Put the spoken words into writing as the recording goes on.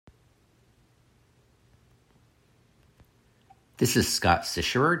This is Scott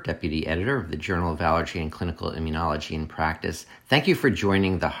Sicherer, Deputy Editor of the Journal of Allergy and Clinical Immunology in Practice. Thank you for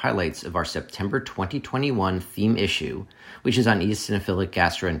joining the highlights of our September 2021 theme issue, which is on eosinophilic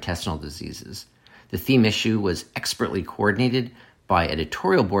gastrointestinal diseases. The theme issue was expertly coordinated by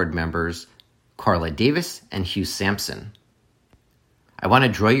editorial board members Carla Davis and Hugh Sampson. I want to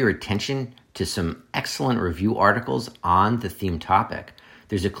draw your attention to some excellent review articles on the theme topic.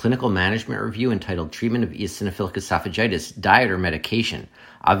 There's a clinical management review entitled Treatment of Eosinophilic Esophagitis, Diet or Medication.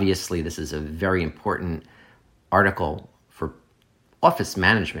 Obviously, this is a very important article for office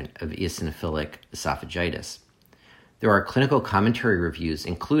management of eosinophilic esophagitis. There are clinical commentary reviews,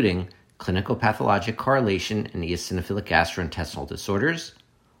 including clinical pathologic correlation in eosinophilic gastrointestinal disorders,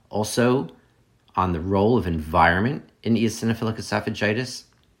 also on the role of environment in eosinophilic esophagitis,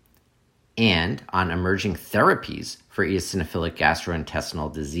 and on emerging therapies for eosinophilic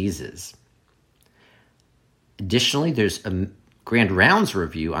gastrointestinal diseases. Additionally, there's a grand rounds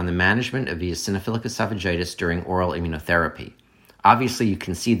review on the management of eosinophilic esophagitis during oral immunotherapy. Obviously, you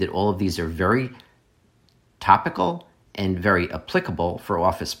can see that all of these are very topical and very applicable for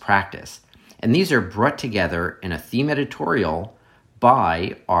office practice. And these are brought together in a theme editorial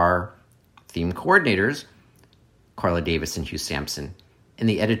by our theme coordinators, Carla Davis and Hugh Sampson, in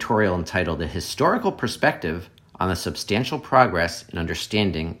the editorial entitled A Historical Perspective on the Substantial Progress in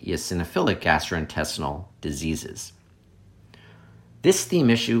Understanding Eosinophilic Gastrointestinal Diseases. This theme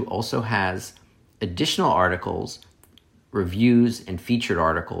issue also has additional articles, reviews, and featured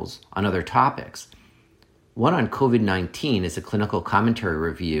articles on other topics. One on COVID-19 is a clinical commentary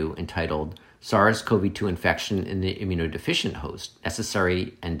review entitled SARS-CoV-2 Infection in the Immunodeficient Host,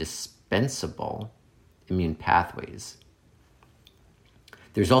 Necessary and Dispensable Immune Pathways.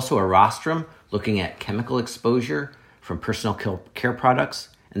 There's also a rostrum looking at chemical exposure from personal care products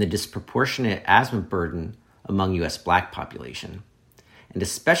and the disproportionate asthma burden among U.S. Black population, and a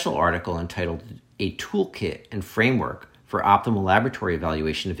special article entitled A Toolkit and Framework for Optimal Laboratory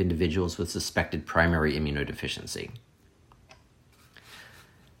Evaluation of Individuals with Suspected Primary Immunodeficiency.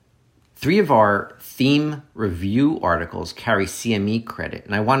 3 of our theme review articles carry CME credit,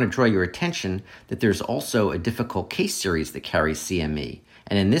 and I want to draw your attention that there's also a difficult case series that carries CME.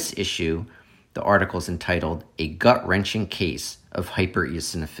 And in this issue, the article is entitled A Gut-Wrenching Case of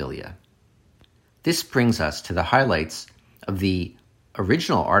Hypereosinophilia. This brings us to the highlights of the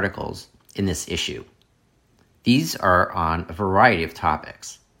original articles in this issue. These are on a variety of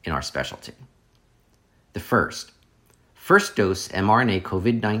topics in our specialty. The first dose mRNA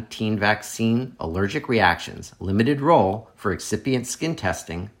COVID-19 vaccine allergic reactions, limited role for excipient skin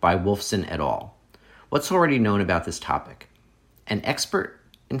testing by Wolfson et al. What's already known about this topic? An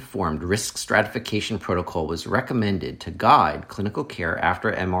expert-informed risk stratification protocol was recommended to guide clinical care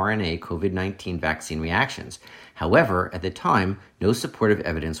after mRNA COVID-19 vaccine reactions. However, at the time, no supportive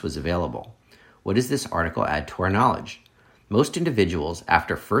evidence was available. What does this article add to our knowledge? Most individuals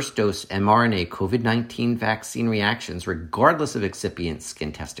after first dose mRNA COVID-19 vaccine reactions, regardless of excipient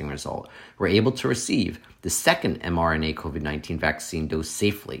skin testing result, were able to receive the second mRNA COVID-19 vaccine dose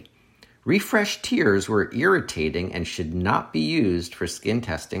safely. Refresh tears were irritating and should not be used for skin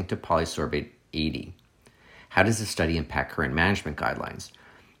testing to polysorbate 80. How does the study impact current management guidelines?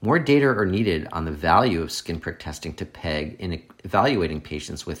 More data are needed on the value of skin prick testing to PEG in evaluating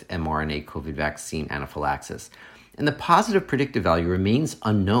patients with mRNA COVID vaccine anaphylaxis, and the positive predictive value remains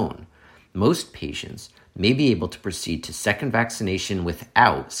unknown. Most patients may be able to proceed to second vaccination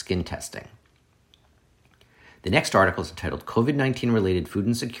without skin testing. The next article is entitled COVID-19 Related Food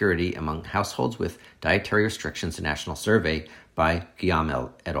Insecurity Among Households with Dietary Restrictions, a National Survey by Guillaume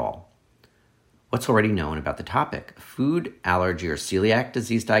et al. What's already known about the topic? Food allergy or celiac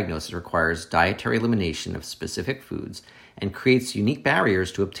disease diagnosis requires dietary elimination of specific foods and creates unique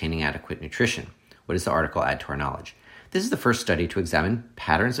barriers to obtaining adequate nutrition. What does the article add to our knowledge? This is the first study to examine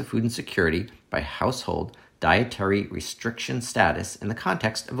patterns of food insecurity by household dietary restriction status in the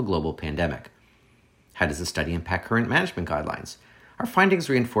context of a global pandemic. How does the study impact current management guidelines? Our findings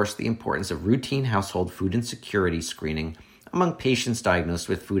reinforce the importance of routine household food insecurity screening among patients diagnosed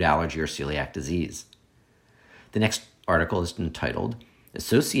with food allergy or celiac disease. The next article is entitled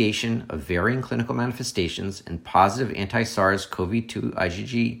Association of Varying Clinical Manifestations and Positive Anti-SARS-CoV-2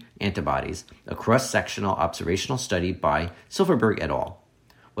 IgG Antibodies, a cross-sectional observational study by Silverberg et al.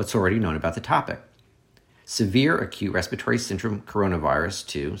 What's already known about the topic? Severe acute respiratory syndrome coronavirus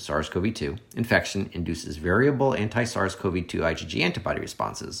 2, SARS-CoV-2, infection induces variable anti-SARS-CoV-2 IgG antibody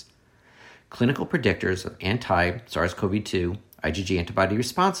responses. Clinical predictors of anti-SARS-CoV-2 IgG antibody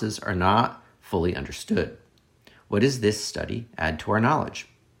responses are not fully understood. What does this study add to our knowledge?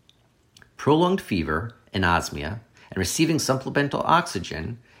 Prolonged fever, anosmia, and receiving supplemental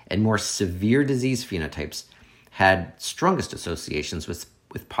oxygen and more severe disease phenotypes had strongest associations with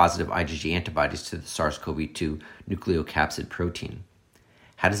positive IgG antibodies to the SARS-CoV-2 nucleocapsid protein.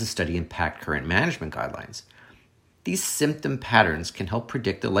 How does the study impact current management guidelines? These symptom patterns can help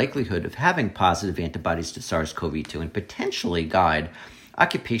predict the likelihood of having positive antibodies to SARS-CoV-2 and potentially guide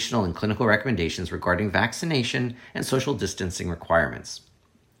occupational and clinical recommendations regarding vaccination and social distancing requirements.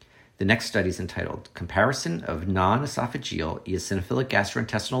 The next study is entitled Comparison of Non-Esophageal Eosinophilic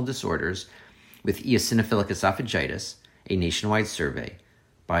Gastrointestinal Disorders with Eosinophilic Esophagitis, a Nationwide Survey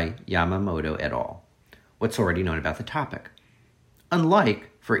by Yamamoto et al. What's already known about the topic? Unlike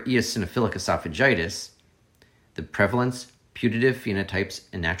for eosinophilic esophagitis, the prevalence, putative phenotypes,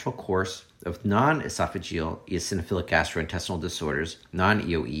 and natural course of non-esophageal eosinophilic gastrointestinal disorders,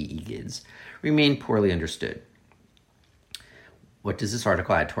 non-EOE EGIDS, remain poorly understood. What does this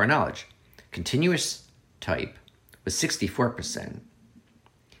article add to our knowledge? Continuous type was 64%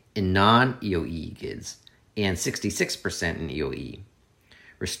 in non-EOE EGIDS and 66% in EOE.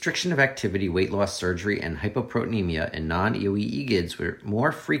 Restriction of activity, weight loss surgery, and hypoproteinemia in non-EOE EGIDS were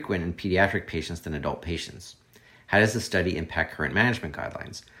more frequent in pediatric patients than adult patients. How does the study impact current management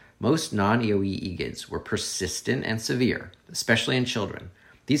guidelines? Most non-EOE EGIDS were persistent and severe, especially in children.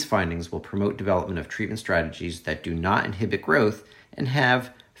 These findings will promote development of treatment strategies that do not inhibit growth and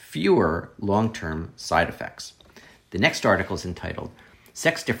have fewer long-term side effects. The next article is entitled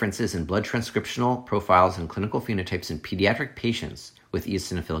Sex Differences in Blood Transcriptional Profiles and Clinical Phenotypes in Pediatric Patients with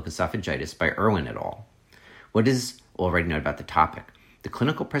Eosinophilic Esophagitis by Irwin et al. What is already known about the topic? The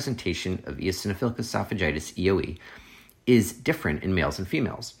clinical presentation of eosinophilic esophagitis, EOE, is different in males and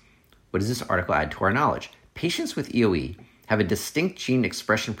females. What does this article add to our knowledge? Patients with EOE have a distinct gene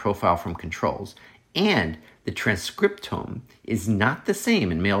expression profile from controls, and the transcriptome is not the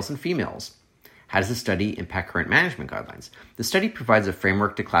same in males and females. How does the study impact current management guidelines? The study provides a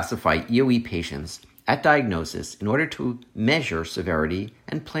framework to classify EOE patients at diagnosis in order to measure severity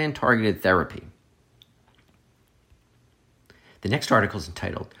and plan targeted therapy. The next article is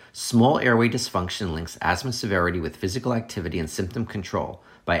entitled Small Airway Dysfunction Links Asthma Severity with Physical Activity and Symptom Control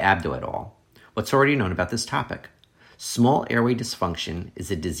by Abdo et al. What's already known about this topic? Small airway dysfunction is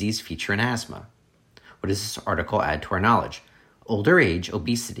a disease feature in asthma. What does this article add to our knowledge? Older age,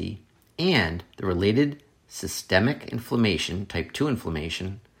 obesity, and the related systemic inflammation, type 2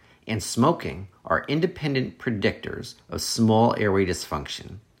 inflammation, and smoking are independent predictors of small airway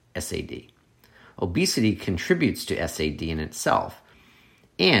dysfunction, SAD. Obesity contributes to SAD in itself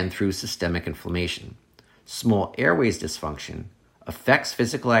and through systemic inflammation. Small airways dysfunction affects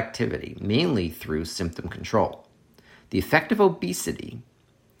physical activity, mainly through symptom control. The effect of obesity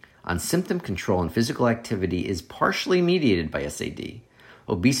on symptom control and physical activity is partially mediated by SAD.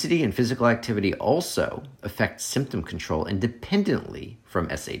 Obesity and physical activity also affect symptom control independently from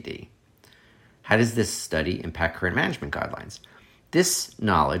SAD. How does this study impact current management guidelines? This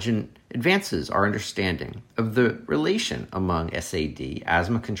knowledge advances our understanding of the relation among SAD,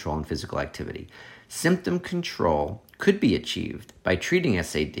 asthma control, and physical activity. Symptom control could be achieved by treating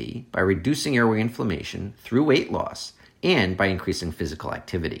SAD by reducing airway inflammation through weight loss and by increasing physical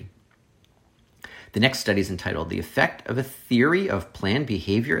activity. The next study is entitled The Effect of a Theory of Planned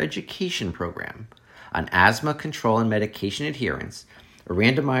Behavior Education Program on Asthma Control and Medication Adherence, a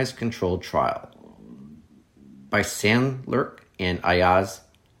randomized controlled trial by Sandler and Ayaz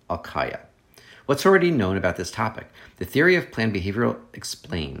Alkaya. What's already known about this topic? The theory of planned behavior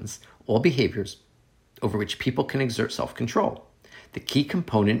explains all behaviors over which people can exert self-control. The key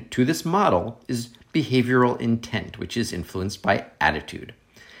component to this model is behavioral intent, which is influenced by attitude.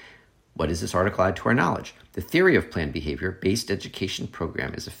 What does this article add to our knowledge? The theory of planned behavior-based education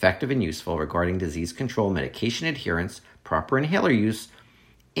program is effective and useful regarding disease control, medication adherence, proper inhaler use,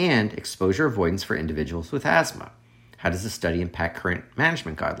 and exposure avoidance for individuals with asthma. How does the study impact current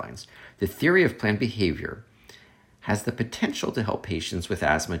management guidelines? The theory of planned behavior has the potential to help patients with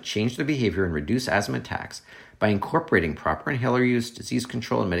asthma change their behavior and reduce asthma attacks by incorporating proper inhaler use, disease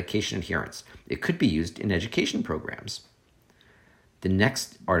control, and medication adherence. It could be used in education programs. The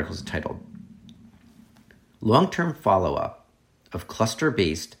next article is titled Long-Term Follow-Up of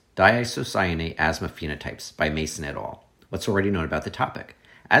Cluster-Based Diisocyanate Asthma Phenotypes by Mason et al. What's already known about the topic?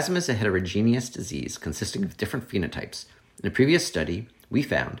 Asthma is a heterogeneous disease consisting of different phenotypes. In a previous study, we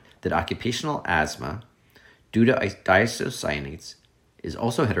found that occupational asthma due to diisocyanates is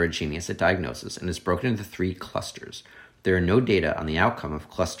also heterogeneous at diagnosis and is broken into 3 clusters. There are no data on the outcome of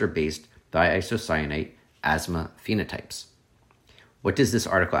cluster-based diisocyanate asthma phenotypes. What does this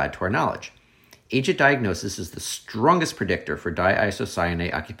article add to our knowledge? Age at diagnosis is the strongest predictor for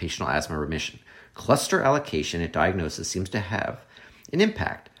diisocyanate occupational asthma remission. cluster allocation at diagnosis seems to have an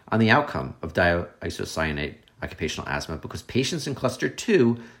impact on the outcome of diisocyanate occupational asthma because patients in cluster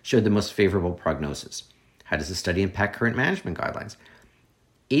 2 showed the most favorable prognosis. How does the study impact current management guidelines?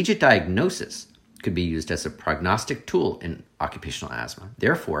 Age at diagnosis could be used as a prognostic tool in occupational asthma.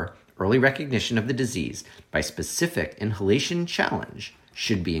 Therefore, early recognition of the disease by specific inhalation challenge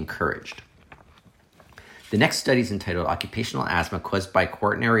should be encouraged. The next study is entitled Occupational Asthma Caused by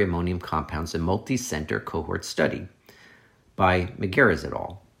Quaternary Ammonium Compounds, a multi-center cohort study by Megares et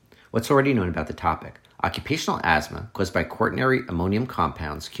al. What's already known about the topic? Occupational asthma caused by quaternary ammonium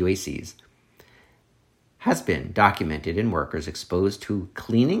compounds, QACs, has been documented in workers exposed to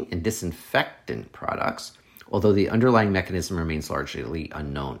cleaning and disinfectant products, although the underlying mechanism remains largely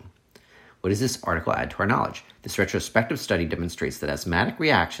unknown. What does this article add to our knowledge? This retrospective study demonstrates that asthmatic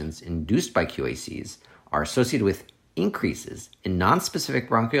reactions induced by QACs are associated with increases in nonspecific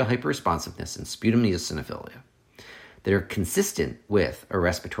bronchial hyperresponsiveness and sputum eosinophilia that are consistent with a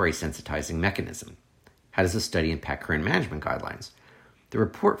respiratory sensitizing mechanism. How does this study impact current management guidelines? The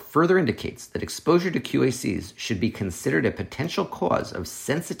report further indicates that exposure to QACs should be considered a potential cause of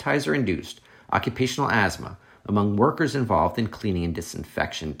sensitizer-induced occupational asthma among workers involved in cleaning and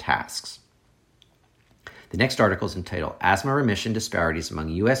disinfection tasks. The next article is entitled Asthma Remission Disparities Among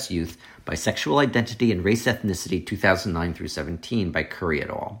U.S. Youth by Sexual Identity and Race Ethnicity 2009-17 by Curry et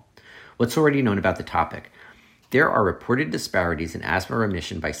al. What's already known about the topic? There are reported disparities in asthma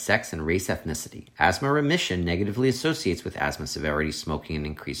remission by sex and race ethnicity. Asthma remission negatively associates with asthma severity, smoking, and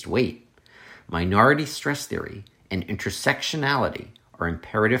increased weight. Minority stress theory and intersectionality are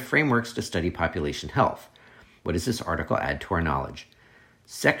imperative frameworks to study population health. What does this article add to our knowledge?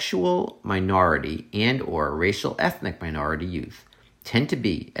 Sexual minority and or racial ethnic minority youth tend to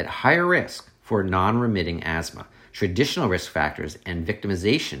be at higher risk for non-remitting asthma. Traditional risk factors and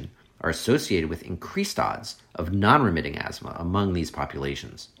victimization are associated with increased odds of non-remitting asthma among these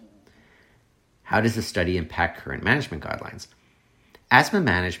populations. How does the study impact current management guidelines? Asthma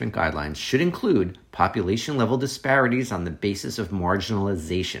management guidelines should include population-level disparities on the basis of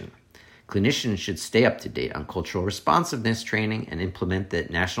marginalization. Clinicians should stay up to date on cultural responsiveness training and implement the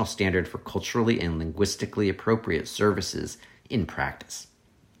national standard for culturally and linguistically appropriate services in practice.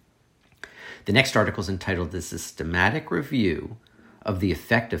 The next article is entitled The Systematic Review of the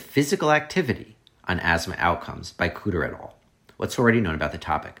Effect of Physical Activity on Asthma Outcomes by Kuder et al. What's already known about the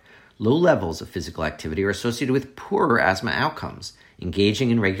topic? Low levels of physical activity are associated with poorer asthma outcomes. Engaging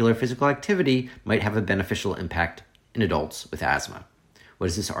in regular physical activity might have a beneficial impact in adults with asthma. What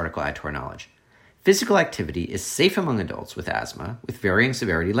does this article add to our knowledge? Physical activity is safe among adults with asthma with varying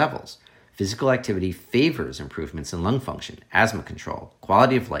severity levels. Physical activity favors improvements in lung function, asthma control,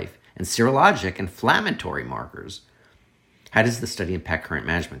 quality of life, and serologic inflammatory markers. How does the study impact current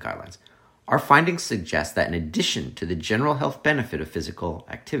management guidelines? Our findings suggest that in addition to the general health benefit of physical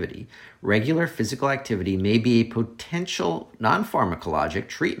activity, regular physical activity may be a potential non-pharmacologic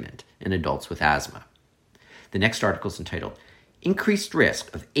treatment in adults with asthma. The next article is entitled Increased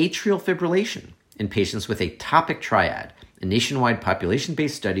Risk of Atrial Fibrillation in Patients with Atopic Triad, a nationwide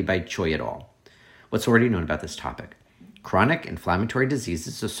population-based study by Choi et al. What's already known about this topic? Chronic inflammatory disease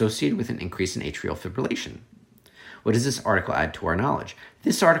is associated with an increase in atrial fibrillation. What does this article add to our knowledge?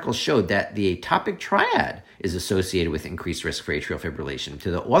 This article showed that the atopic triad is associated with increased risk for atrial fibrillation. To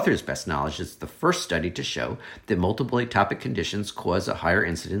the author's best knowledge, it's the first study to show that multiple atopic conditions cause a higher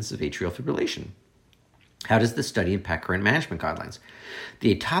incidence of atrial fibrillation. How does this study impact current management guidelines?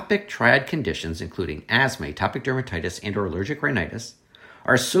 The atopic triad conditions, including asthma, atopic dermatitis, and or allergic rhinitis,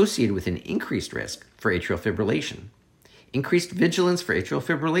 are associated with an increased risk for atrial fibrillation. Increased vigilance for atrial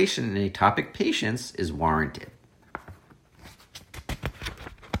fibrillation in atopic patients is warranted.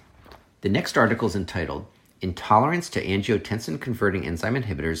 The next article is entitled Intolerance to Angiotensin-Converting Enzyme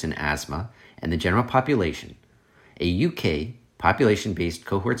Inhibitors in Asthma and the General Population, a UK population-based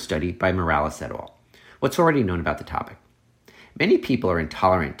cohort study by Morales et al. What's already known about the topic? Many people are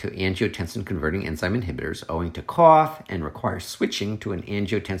intolerant to angiotensin-converting enzyme inhibitors owing to cough and require switching to an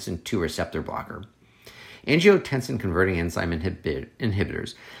angiotensin II receptor blocker. Angiotensin-converting enzyme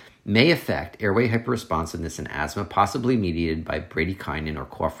inhibitors may affect airway hyperresponsiveness in asthma, possibly mediated by bradykinin or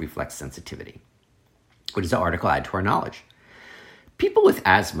cough reflex sensitivity. What does the article add to our knowledge? People with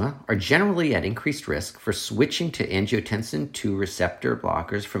asthma are generally at increased risk for switching to angiotensin II receptor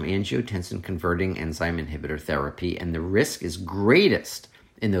blockers from angiotensin-converting enzyme inhibitor therapy, and the risk is greatest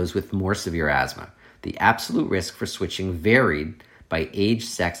in those with more severe asthma. The absolute risk for switching varied by age,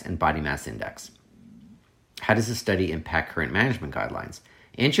 sex, and body mass index. How does this study impact current management guidelines?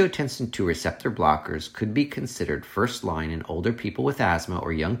 Angiotensin II receptor blockers could be considered first line in older people with asthma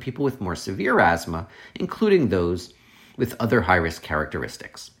or young people with more severe asthma, including those with other high-risk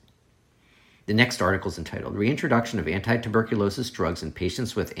characteristics. The next article is entitled Reintroduction of Anti-Tuberculosis Drugs in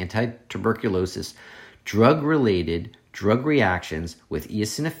Patients with Anti-Tuberculosis Drug-Related Drug Reactions with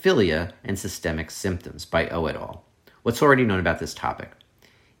Eosinophilia and Systemic Symptoms by O et al. What's already known about this topic?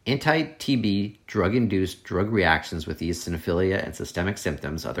 Anti-TB drug-induced drug reactions with eosinophilia and systemic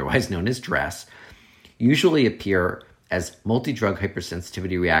symptoms, otherwise known as DRESS, usually appear as multi-drug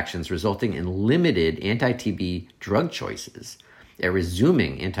hypersensitivity reactions resulting in limited anti-TB drug choices at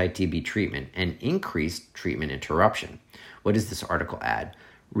resuming anti-TB treatment and increased treatment interruption. What does this article add?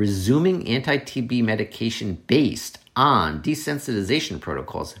 Resuming anti-TB medication based on desensitization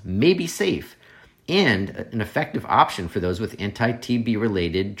protocols may be safe and an effective option for those with anti-TB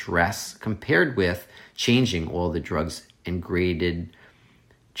related DRESS compared with changing all the drugs and graded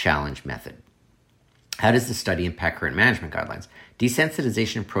challenge method. How does the study impact current management guidelines?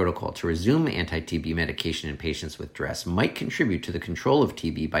 Desensitization protocol to resume anti-TB medication in patients with DRESS might contribute to the control of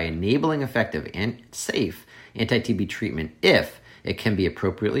TB by enabling effective and safe anti-TB treatment if it can be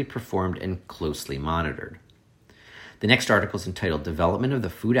appropriately performed and closely monitored. The next article is entitled Development of the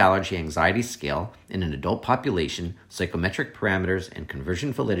Food Allergy Anxiety Scale in an Adult Population, Psychometric Parameters and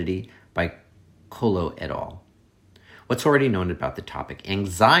Conversion Validity by Colo et al. What's already known about the topic?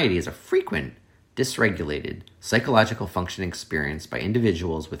 Anxiety is a frequent, dysregulated psychological functioning experience by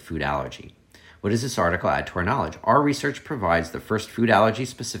individuals with food allergy. What does this article add to our knowledge? Our research provides the first food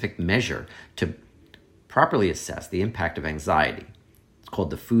allergy-specific measure to properly assess the impact of anxiety. It's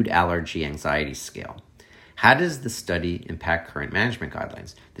called the Food Allergy Anxiety Scale. How does the study impact current management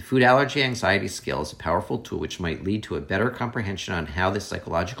guidelines? The Food Allergy Anxiety Scale is a powerful tool which might lead to a better comprehension on how this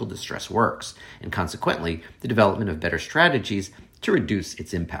psychological distress works, and consequently, the development of better strategies to reduce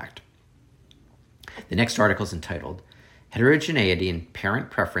its impact. The next article is entitled Heterogeneity in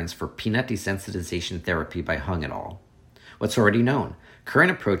Parent Preference for Peanut Desensitization Therapy by Hung et al. What's already known? Current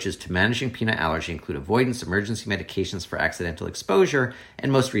approaches to managing peanut allergy include avoidance, emergency medications for accidental exposure,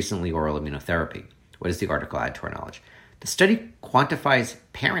 and most recently, oral immunotherapy. What does the article add to our knowledge? The study quantifies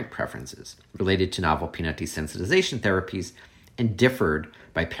parent preferences related to novel peanut desensitization therapies and differed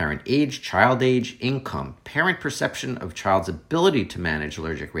by parent age, child age, income, parent perception of child's ability to manage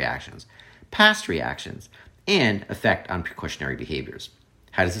allergic reactions, past reactions, and effect on precautionary behaviors.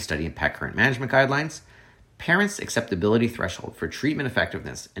 How does the study impact current management guidelines? Parents' acceptability threshold for treatment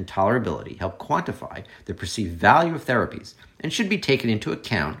effectiveness and tolerability help quantify the perceived value of therapies and should be taken into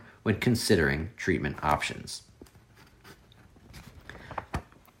account when considering treatment options.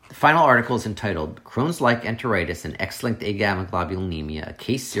 The final article is entitled Crohn's-like Enteritis and X-linked Agammaglobulinemia, a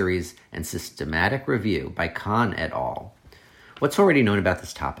Case Series and Systematic Review by Kahn et al. What's already known about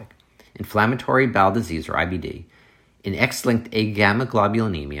this topic? Inflammatory bowel disease, or IBD, in X-linked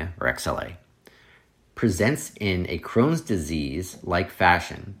Agammaglobulinemia, or XLA, presents in a Crohn's disease-like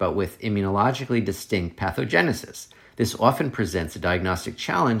fashion, but with immunologically distinct pathogenesis. This often presents a diagnostic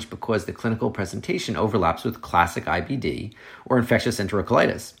challenge because the clinical presentation overlaps with classic IBD or infectious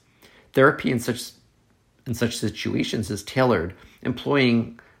enterocolitis. Therapy in such situations is tailored,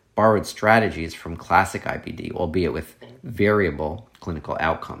 employing borrowed strategies from classic IBD, albeit with variable clinical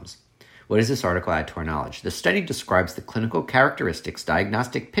outcomes. What does this article add to our knowledge? The study describes the clinical characteristics,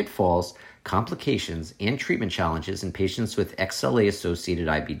 diagnostic pitfalls, complications, and treatment challenges in patients with XLA-associated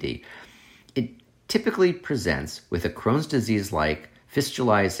IBD. It typically presents with a Crohn's disease-like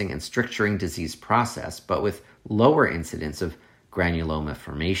fistulizing and stricturing disease process, but with lower incidence of granuloma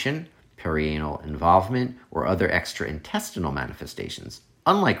formation, perianal involvement, or other extraintestinal manifestations.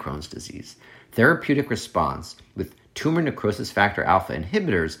 Unlike Crohn's disease, therapeutic response with tumor necrosis factor alpha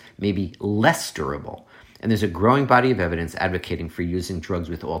inhibitors may be less durable, and there's a growing body of evidence advocating for using drugs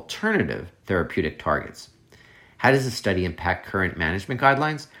with alternative therapeutic targets. How does the study impact current management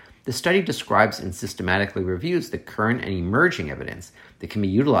guidelines? The study describes and systematically reviews the current and emerging evidence that can be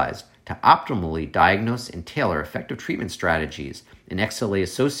utilized to optimally diagnose and tailor effective treatment strategies in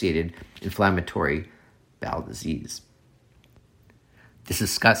XLA-associated inflammatory bowel disease. This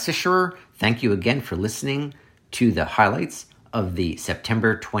is Scott Sicherer. Thank you again for listening to the highlights of the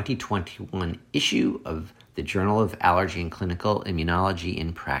September 2021 issue of the Journal of Allergy and Clinical Immunology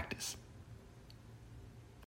in Practice.